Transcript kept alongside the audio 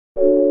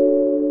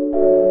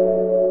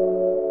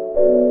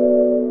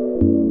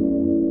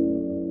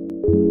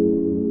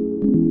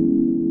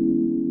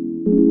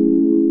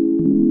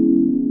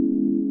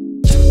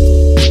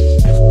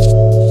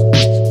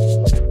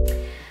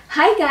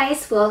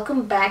guys,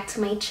 welcome back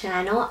to my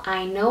channel.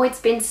 I know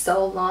it's been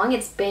so long.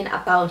 It's been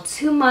about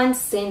 2 months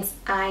since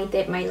I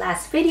did my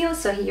last video,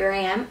 so here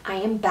I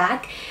am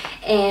back,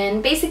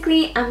 and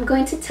basically I'm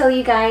going to tell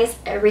you guys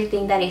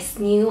everything that is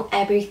new,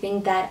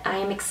 everything that I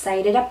am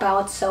excited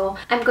about. So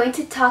I'm going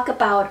to talk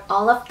about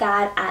all of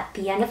that at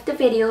the end of the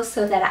video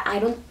so that I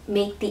don't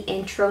make the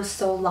intro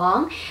so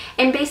long.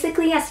 And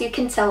basically, as you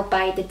can tell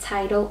by the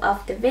title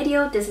of the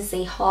video, this is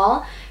a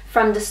haul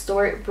from the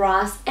store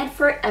Rosy and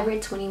Forever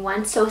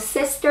 21. So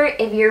sister,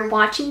 if you're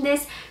watching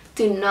this,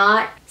 do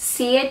not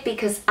see it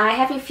because I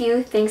have a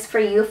few things for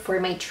you for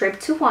my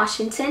trip to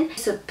Washington,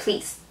 so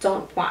please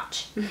don't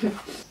watch.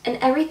 And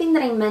everything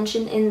that I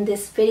mentioned in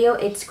this video,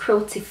 it's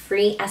cruelty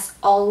free as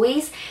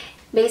always.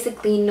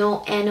 Basically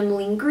no animal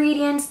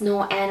ingredients,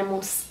 no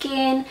animal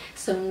skin,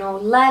 so no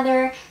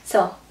leather,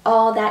 so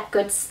all that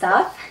good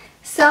stuff.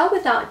 So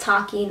without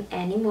talking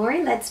anymore,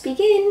 let's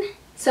begin.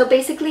 So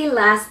basically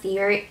last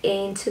year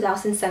in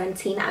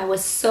 2017, I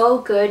was so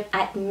good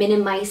at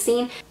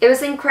minimizing. It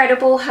was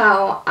incredible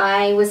how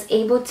I was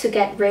able to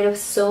get rid of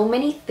so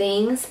many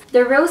things.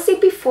 The Rosy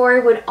before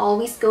would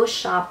always go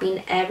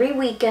shopping every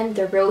weekend.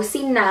 The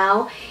Rosy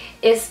now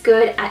is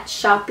good at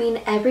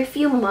shopping every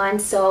few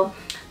months. So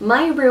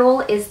my rule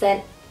is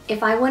that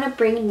if I want to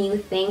bring new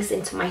things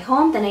into my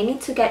home, then I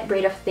need to get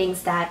rid of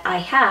things that I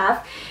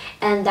have.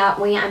 And that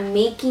way I'm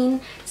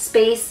making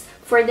space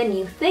for the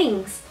new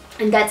things.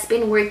 And that's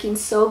been working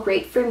so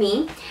great for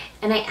me,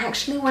 and I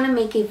actually want to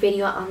make a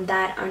video on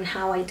that, on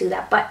how I do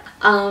that. But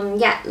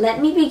yeah, let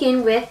me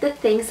begin with the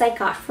things I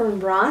got from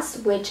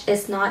Rosy, which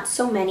is not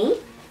so many.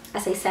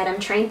 As I said, I'm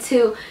trying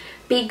to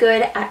be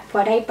good at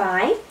what I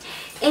buy.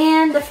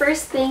 And the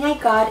first thing I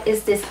got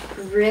is this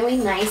really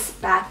nice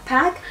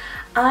backpack.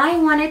 I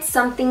wanted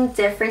something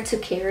different to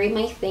carry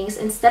my things.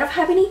 Instead of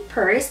having a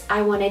purse,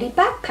 I wanted a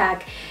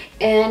backpack.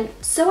 And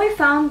so I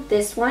found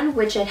this one,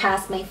 which it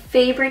has my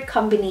favorite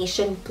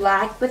combination,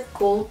 black with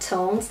gold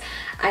tones.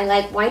 I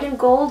like white and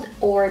gold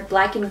or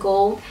black and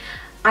gold.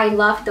 I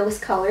love those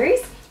colors.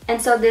 And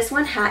so this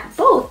one had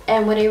both.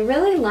 And what I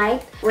really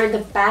liked were the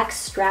back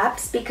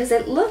straps because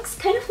it looks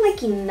kind of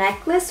like a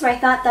necklace. So I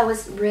thought that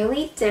was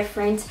really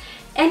different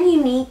and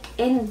unique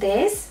in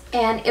this.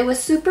 And it was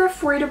super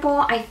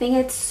affordable. I think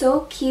it's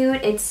so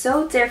cute, it's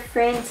so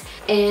different,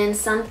 and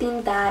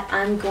something that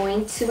I'm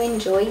going to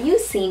enjoy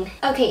using.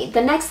 Okay,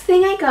 the next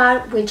thing I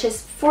got, which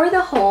is for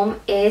the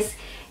home, is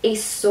a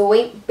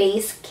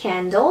soy-based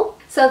candle.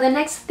 So the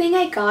next thing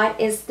I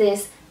got is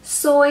this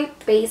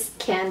soy-based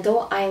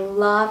candle. I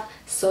love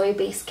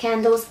soy-based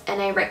candles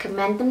and I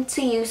recommend them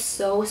to you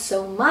so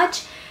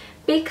much,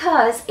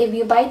 because if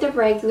you buy the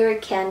regular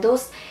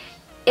candles,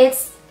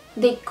 it's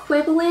the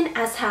equivalent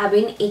as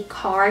having a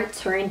car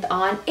turned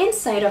on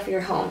inside of your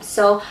home.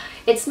 So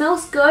it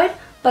smells good,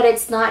 but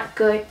it's not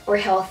good or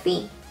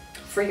healthy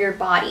for your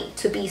body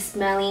to be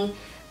smelling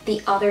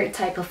the other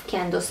type of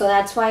candle. So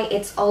that's why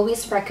it's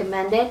always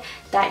recommended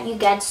that you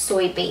get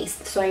soy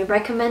based. So I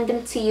recommend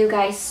them to you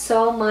guys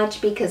so much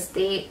because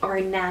they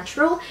are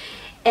natural.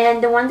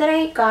 And the one that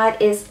I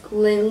got is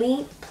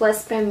Lily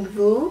plus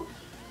Bamboo.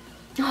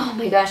 Oh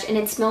my gosh, and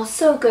it smells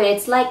so good.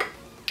 It's like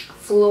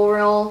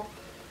floral,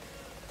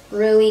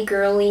 really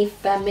girly,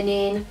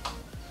 feminine,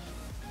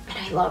 and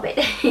I love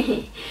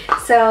it.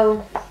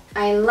 So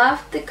I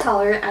love the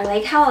color. I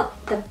like how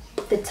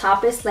the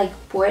top is like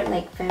wood,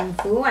 like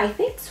bamboo. I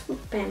think it's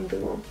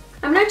bamboo,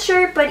 I'm not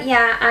sure, but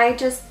yeah, I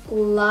just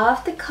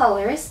love the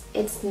colors.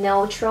 It's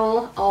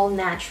neutral, all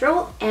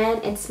natural,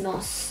 and it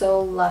smells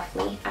so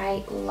lovely.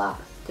 I love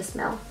the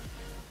smell,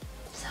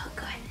 so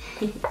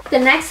good. The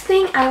next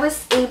thing I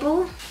was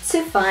able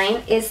to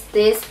find is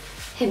this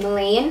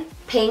Himalayan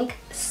pink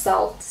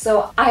salt.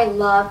 So I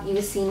love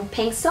using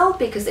pink salt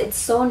because it's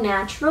so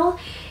natural,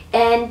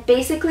 and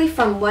basically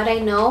from what I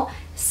know,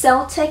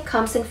 Celtic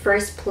comes in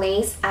first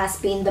place as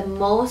being the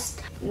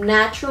most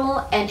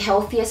natural and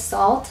healthiest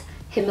salt.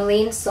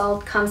 Himalayan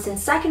salt comes in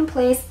second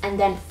place, and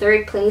then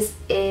third place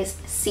is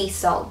sea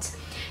salt.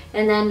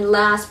 And then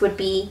last would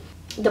be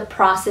the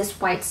processed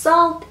white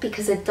salt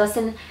because it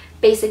doesn't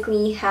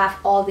basically have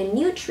all the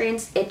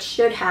nutrients it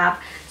should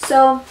have.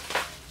 So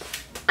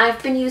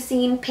I've been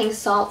using pink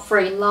salt for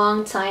a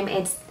long time.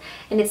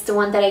 It's the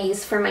one that I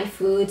use for my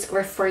foods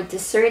or for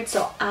dessert,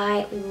 so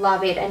I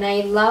love it. And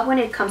I love when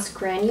it comes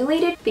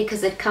granulated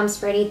because it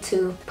comes ready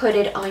to put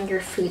it on your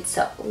food,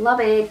 so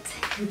love it.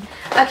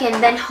 Okay,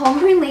 and then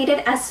home related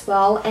as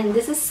well, and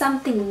this is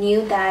something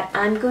new that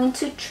I'm going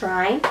to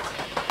try.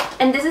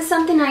 And this is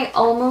something I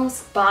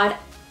almost bought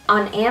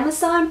on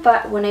Amazon,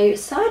 but when I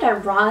saw it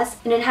at Rosy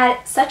and it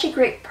had such a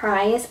great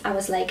price, I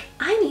was like,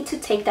 I need to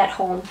take that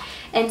home.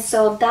 And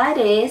so that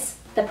is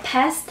the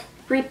pest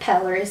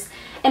repellers.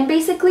 And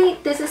basically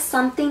this is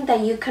something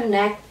that you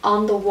connect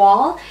on the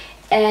wall,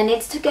 and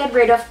it's to get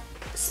rid of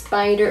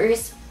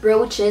spiders,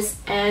 roaches,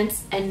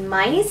 ants, and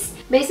mice.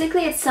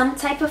 Basically it's some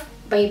type of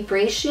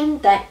vibration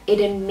that it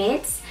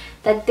emits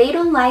that they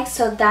don't like,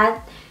 so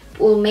that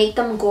will make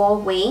them go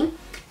away.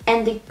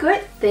 And the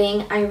good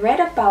thing I read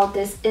about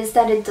this is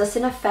that it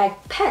doesn't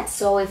affect pets.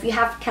 So if you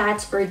have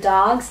cats or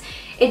dogs,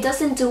 it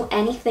doesn't do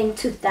anything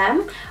to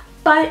them,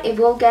 but it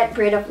will get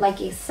rid of,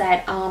 like I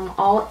said,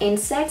 all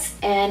insects,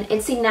 and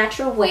it's a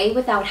natural way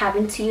without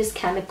having to use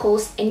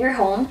chemicals in your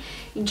home.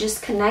 You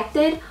just connect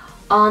it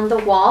on the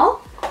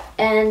wall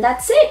and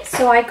that's it.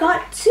 So I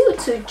got two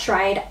to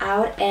try it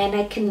out and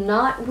I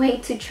cannot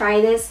wait to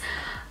try this.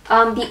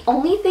 The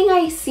only thing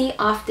I see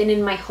often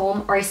in my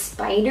home are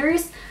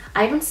spiders.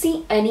 I don't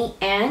see any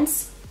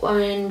ants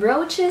and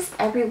roaches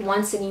every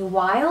once in a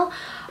while,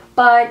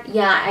 but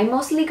yeah, I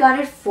mostly got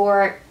it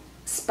for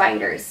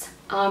spiders.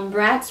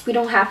 Rats, we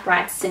don't have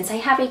rats since I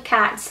have a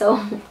cat,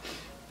 so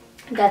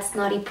that's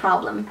not a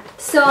problem.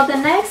 So the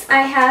next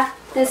I have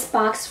this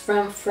box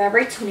from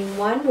Forever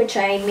 21, which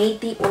I made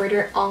the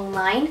order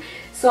online.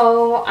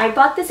 So I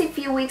bought this a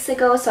few weeks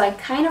ago, so I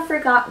kind of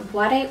forgot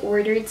what I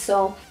ordered.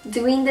 So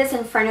doing this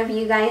in front of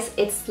you guys,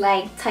 it's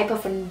like type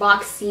of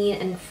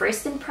unboxing and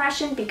first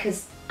impression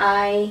because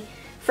I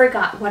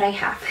forgot what I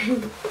have.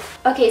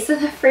 Okay, so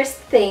the first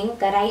thing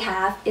that I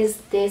have is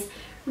this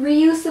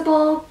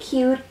reusable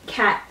cute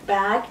cat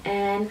bag,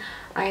 and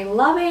I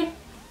love it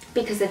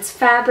because it's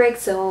fabric,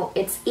 so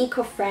it's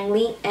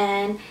eco-friendly,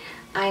 and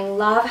I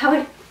love how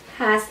it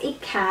has a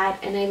cat,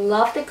 and I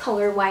love the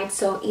color white,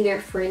 so either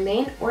for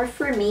Lynn or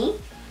for me.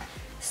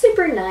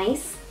 Super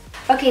nice.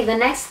 Okay, the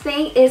next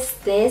thing is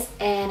this,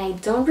 and I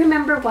don't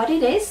remember what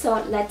it is,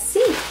 so let's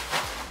see.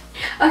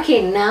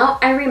 Okay, now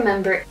I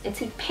remember.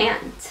 It's a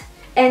pant.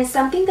 And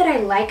something that I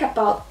like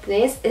about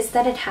this is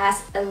that it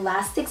has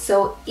elastic,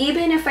 so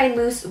even if I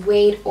lose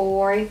weight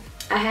or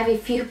I have a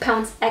few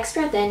pounds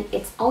extra, then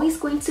it's always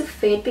going to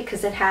fit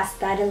because it has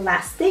that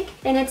elastic.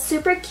 And it's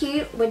super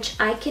cute, which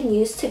I can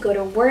use to go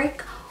to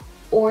work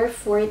or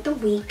for the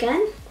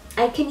weekend.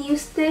 I can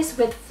use this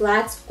with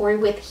flats or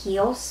with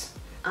heels.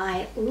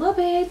 I love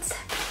it.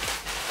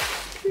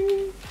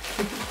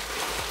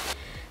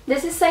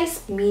 This is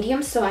size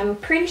medium, so I'm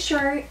pretty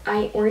sure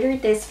I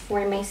ordered this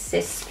for my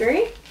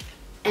sister.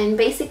 And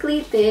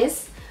basically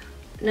this,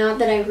 now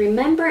that I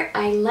remember,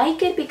 I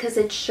like it because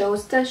it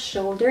shows the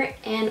shoulder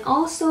and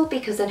also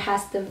because it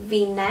has the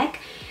V-neck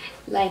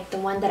like the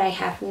one that I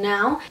have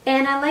now.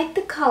 And I like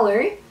the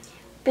color,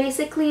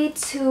 basically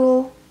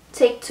to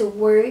take to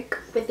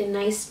work with a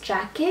nice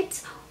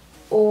jacket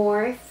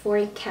or for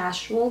a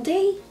casual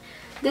day.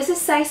 This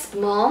is size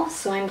small,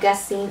 so I'm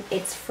guessing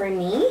it's for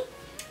me.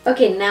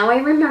 Okay, now I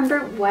remember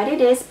what it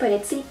is, but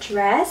it's a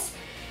dress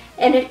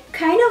and it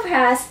kind of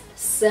has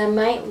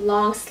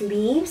semi-long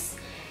sleeves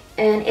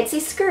and it's a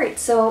skirt,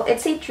 so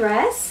it's a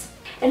dress.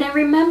 And I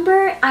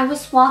remember I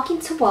was walking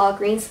to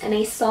Walgreens and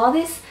I saw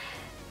this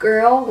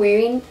girl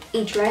wearing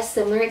a dress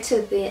similar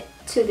to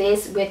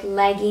this with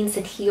leggings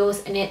and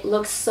heels, and it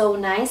looks so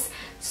nice.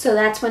 So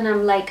that's when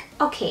I'm like,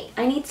 okay,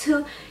 I need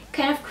to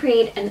kind of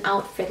create an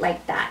outfit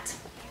like that,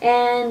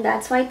 and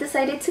that's why I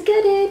decided to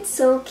get it.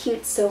 So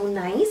cute, so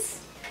nice.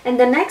 And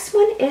the next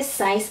one is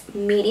size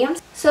medium,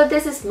 so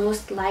this is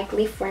most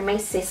likely for my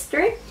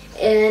sister,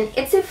 and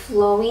it's a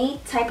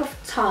flowy type of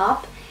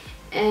top,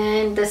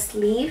 and the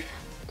sleeve,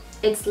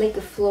 it's like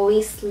a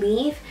flowy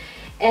sleeve,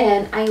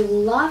 and I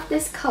love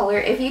this color.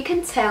 If you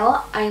can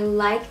tell, I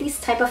like these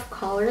type of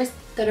colors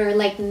that are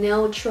like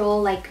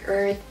neutral, like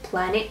earth,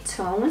 planet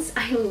tones.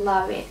 I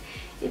love it.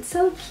 It's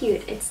so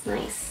cute. It's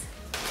nice.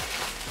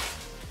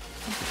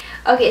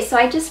 Okay, so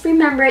I just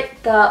remembered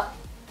the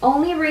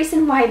only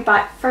reason why I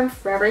bought from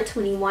Forever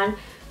 21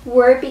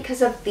 were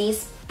because of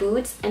these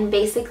boots, and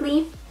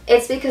basically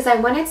it's because I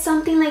wanted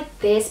something like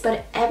this,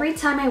 but every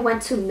time I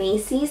went to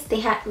Macy's they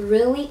had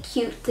really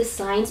cute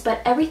designs,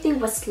 but everything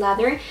was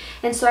leather,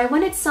 and so I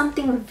wanted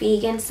something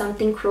vegan,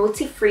 something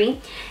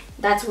cruelty-free.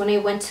 That's when I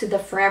went to the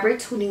Forever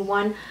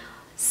 21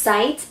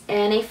 site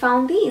and I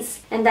found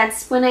these, and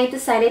that's when I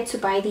decided to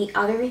buy the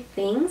other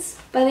things.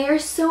 But they are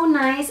so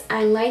nice.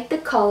 I like the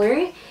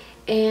color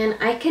and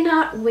I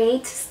cannot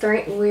wait to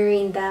start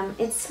wearing them.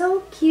 It's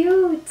so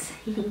cute.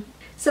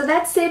 So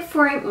that's it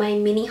for my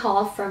mini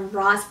haul from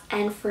Ross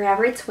and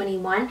Forever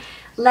 21.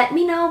 Let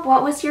me know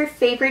what was your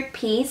favorite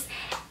piece,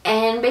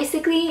 and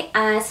basically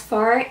as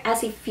far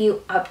as a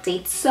few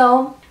updates.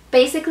 So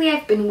basically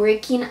I've been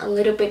working a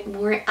little bit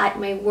more at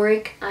my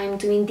work. I'm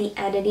doing the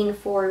editing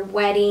for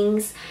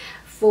weddings,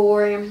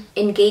 for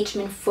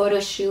engagement photo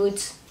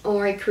shoots,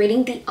 or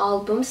creating the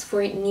albums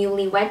for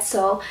newlyweds.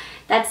 So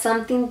that's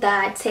something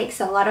that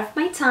takes a lot of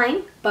my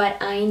time, but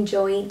I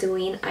enjoy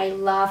doing. I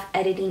love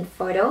editing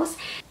photos.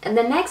 And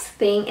the next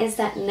thing is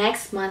that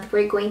next month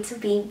we're going to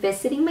be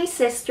visiting my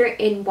sister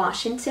in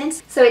Washington.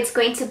 So it's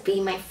going to be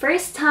my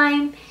first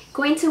time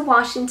going to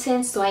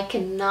Washington, so I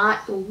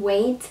cannot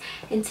wait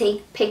and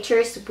take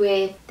pictures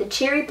with the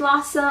cherry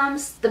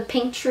blossoms, the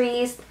pink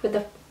trees with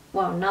the,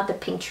 well, not the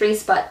pink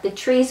trees, but the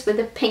trees with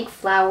the pink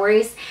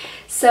flowers.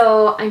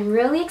 So I'm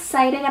really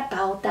excited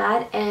about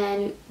that,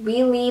 and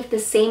we leave the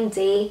same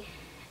day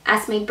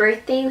as my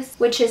birthday,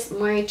 which is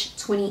March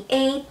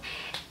 28th.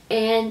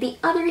 And the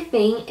other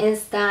thing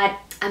is that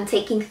I'm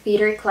taking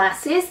theater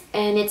classes,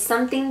 and it's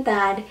something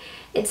that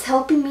It's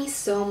helping me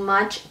so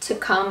much to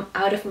come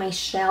out of my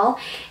shell,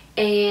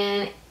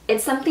 and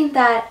it's something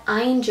that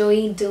I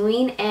enjoy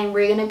doing, and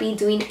we're gonna be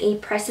doing a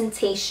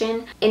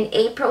presentation in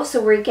April,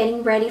 so we're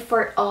getting ready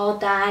for all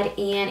that,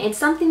 and it's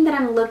something that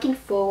I'm looking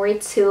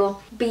forward to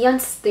be on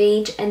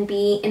stage and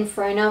be in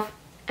front of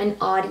an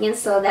audience.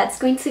 So that's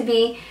going to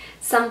be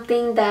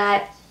something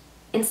that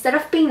instead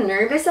of being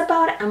nervous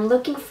about, I'm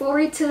looking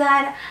forward to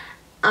that.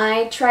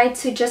 I try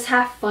to just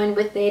have fun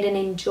with it and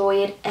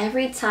enjoy it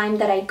every time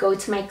that I go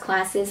to my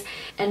classes,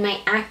 and my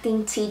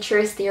acting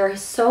teachers, they are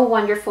so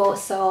wonderful,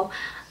 so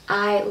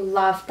I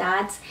love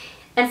that.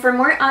 And for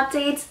more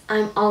updates,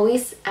 I'm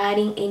always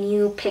adding a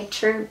new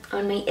picture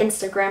on my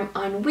Instagram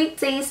on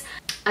weekdays.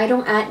 I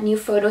don't add new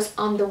photos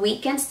on the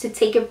weekends to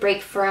take a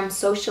break from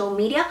social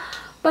media,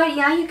 but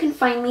yeah, you can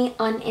find me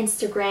on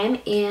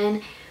Instagram.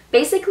 And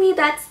basically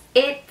that's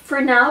it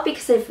for now,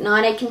 because if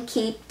not, I can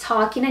keep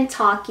talking and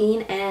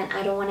talking, and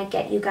I don't want to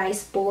get you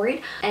guys bored.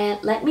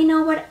 And let me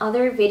know what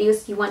other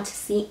videos you want to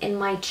see in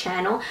my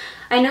channel.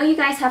 I know you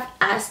guys have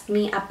asked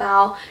me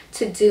about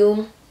to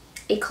do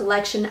a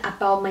collection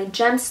about my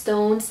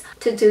gemstones,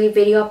 to do a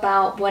video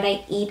about what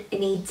I eat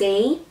in a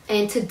day,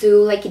 and to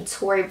do like a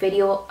tour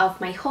video of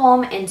my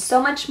home, and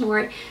so much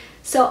more.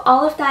 So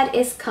all of that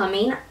is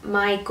coming.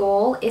 My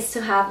goal is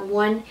to have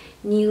one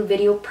new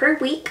video per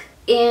week,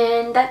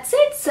 and that's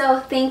it. So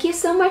thank you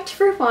so much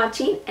for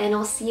watching, and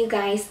I'll see you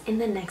guys in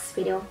the next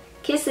video.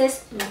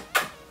 Kisses.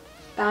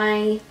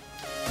 Bye.